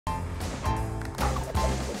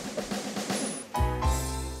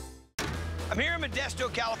I'm here in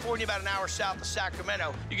Modesto, California, about an hour south of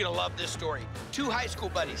Sacramento. You're gonna love this story. Two high school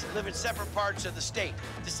buddies that live in separate parts of the state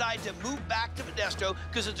decide to move back to Modesto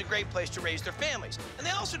because it's a great place to raise their families. And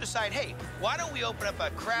they also decide, hey, why don't we open up a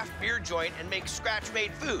craft beer joint and make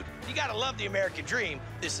scratch-made food? You gotta love the American dream.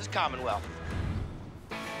 This is Commonwealth.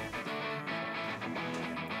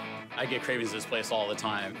 I get cravings at this place all the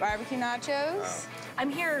time. Barbecue nachos.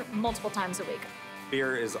 I'm here multiple times a week.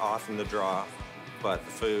 Beer is often the draw, but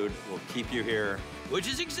the food will keep you here. Which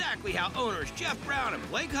is exactly how owners Jeff Brown and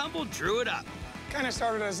Blake Humble drew it up. Kind of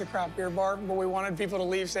started as a craft beer bar, but we wanted people to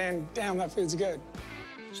leave saying, damn, that food's good.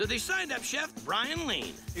 So they signed up Chef Brian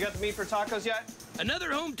Lane. You got the meat for tacos yet?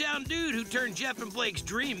 Another hometown dude who turned Jeff and Blake's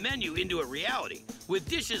dream menu into a reality with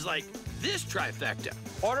dishes like this trifecta.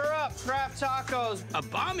 Order up, craft tacos. A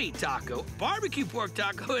bommy taco, barbecue pork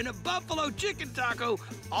taco, and a buffalo chicken taco,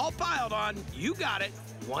 all piled on, you got it,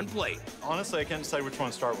 one plate. Honestly, I can't decide which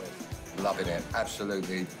one to start with. Loving it,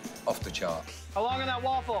 absolutely off the chart. How long in that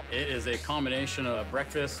waffle? It is a combination of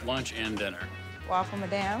breakfast, lunch, and dinner. Waffle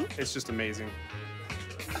Madame. It's just amazing.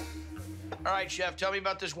 All right, Chef, tell me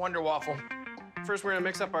about this Wonder Waffle. First, we're gonna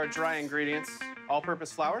mix up our dry ingredients.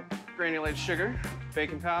 All-purpose flour, granulated sugar,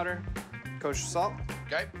 baking powder, kosher salt.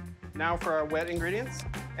 Okay. Now for our wet ingredients,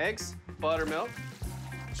 eggs, buttermilk.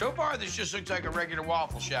 So far, this just looks like a regular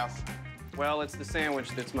waffle, Chef. Well, it's the sandwich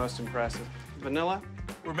that's most impressive. Vanilla.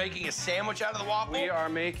 We're making a sandwich out of the waffle? We are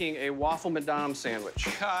making a Waffle Madame sandwich.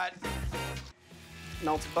 Cut.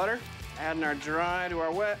 Melted butter, adding our dry to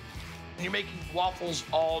our wet. And you're making waffles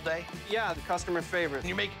all day? Yeah, the customer favorite. And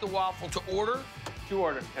you're making the waffle to order? To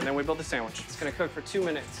order, and then we build the sandwich. It's gonna cook for 2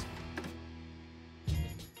 minutes.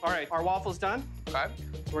 All right, our waffle's done. Okay.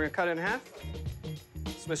 We're gonna cut it in half.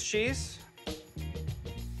 Swiss cheese.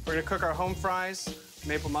 We're gonna cook our home fries,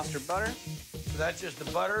 maple mustard butter. So that's just the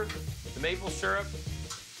butter, the maple syrup,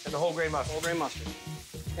 and the whole grain mustard. Whole grain mustard.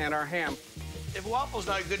 And our ham. If waffle's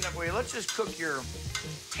not good enough for you, let's just cook your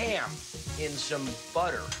ham in some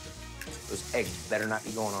butter. Those eggs better not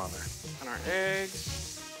be going on there. And our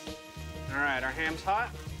eggs. All right, our ham's hot.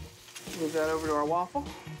 Move that over to our waffle.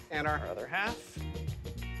 And our other half.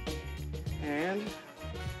 And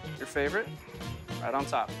your favorite, right on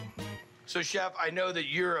top. So, Chef, I know that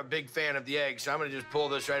you're a big fan of the eggs, so I'm gonna just pull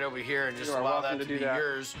this right over here and just You are allow welcome that to to be do that.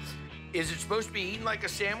 yours. Is it supposed to be eaten like a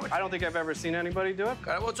sandwich? I don't think I've ever seen anybody do it.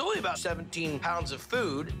 Well, it's only about 17 pounds of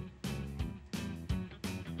food.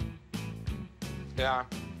 Yeah.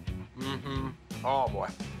 Mm-hmm. Oh, boy.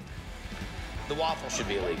 The waffle should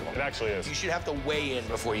be illegal. It actually is. You should have to weigh in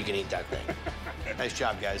before you can eat that thing. Nice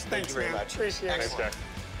job, guys. Thank you very much. Appreciate it. Thanks, Jack.